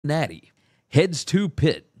Cincinnati heads to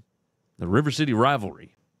Pitt, the River City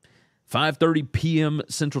rivalry. 5:30 p.m.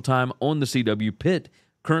 Central Time on the CW. Pitt,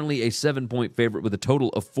 currently a 7-point favorite with a total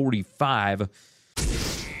of 45.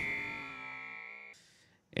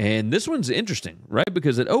 And this one's interesting, right?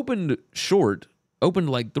 Because it opened short, opened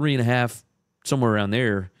like 3.5, somewhere around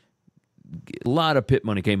there. A lot of Pitt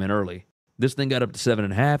money came in early. This thing got up to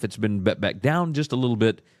 7.5. It's been bet back down just a little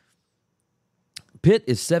bit. Pitt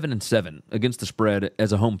is 7-7 against the spread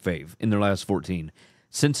as a home fave in their last 14.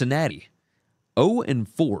 Cincinnati,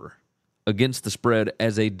 0-4 against the spread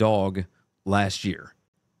as a dog last year.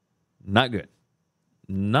 Not good.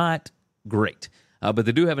 Not great. But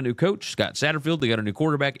they do have a new coach, Scott Satterfield. They got a new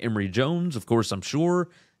quarterback, Emory Jones. Of course, I'm sure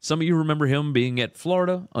some of you remember him being at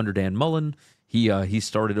Florida under Dan Mullen. He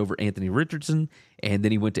started over Anthony Richardson, and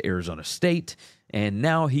then he went to Arizona State. And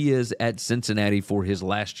now he is at Cincinnati for his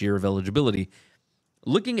last year of eligibility.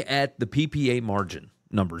 Looking at the PPA margin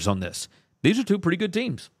numbers on this, these are two pretty good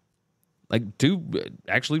teams. Like two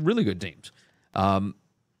actually really good teams.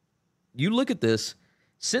 You look at this,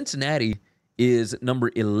 Cincinnati is number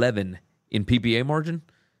 11 in PPA margin.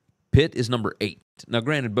 Pitt is number 8. Now,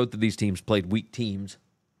 granted, both of these teams played weak teams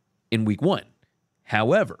in week 1.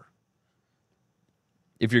 However,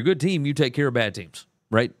 if you're a good team, you take care of bad teams,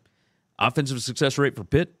 right? Offensive success rate for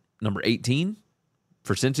Pitt, number 18.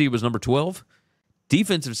 For Cincy, it was number 12.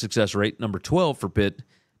 Defensive success rate, number 12 for Pitt,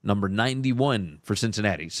 number 91 for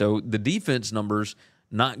Cincinnati. So the defense numbers,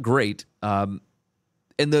 not great. And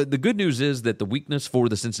the good news is that the weakness for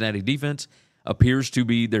the Cincinnati defense appears to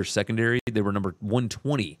be their secondary. They were number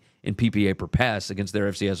 120 in PPA per pass against their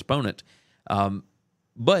FCS opponent.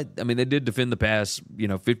 But, I mean, they did defend the pass,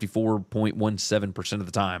 54.17% of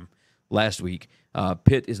the time last week.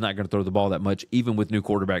 Pitt is not going to throw the ball that much, even with new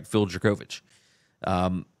quarterback Phil Dracovic.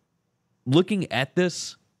 Looking at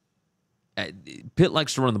this, Pitt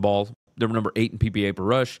likes to run the ball. They were number 8 in PPA per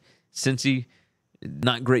rush. Cincy,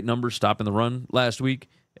 not great numbers stopping the run last week.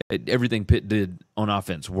 Everything Pitt did on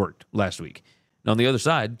offense worked last week. Now, on the other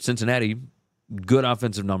side, Cincinnati, good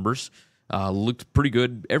offensive numbers, looked pretty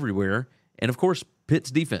good everywhere. And, of course,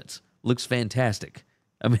 Pitt's defense looks fantastic.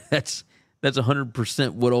 I mean, that's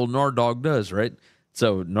 100% what old Nardog does, right?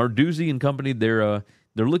 So, Narduzzi and company, they're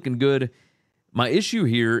looking good. My issue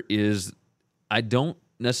here is I don't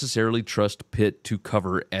necessarily trust Pitt to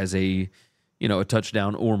cover as a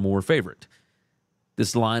touchdown or more favorite.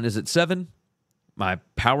 This line is at 7. My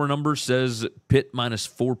power number says Pitt minus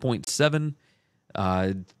 4.7.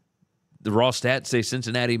 The raw stats say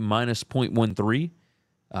Cincinnati minus 0.13.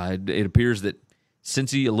 It appears that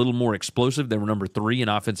Cincy a little more explosive. They were number 3 in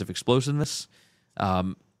offensive explosiveness.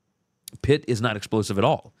 Pitt is not explosive at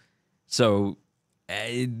all. So,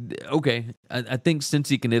 okay, I think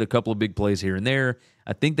Cincy can hit a couple of big plays here and there.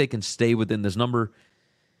 I think they can stay within this number.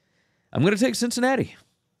 I'm going to take Cincinnati.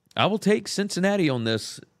 I will take Cincinnati on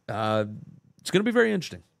this. It's going to be very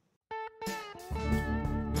interesting.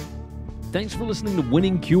 Thanks for listening to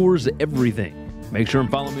Winning Cures Everything. Make sure and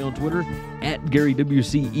follow me on Twitter at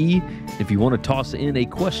GaryWCE. If you want to toss in a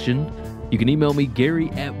question, you can email me,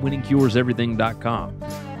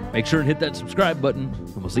 Gary@winningcureseverything.com. Make sure and hit that subscribe button,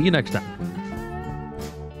 and we'll see you next time.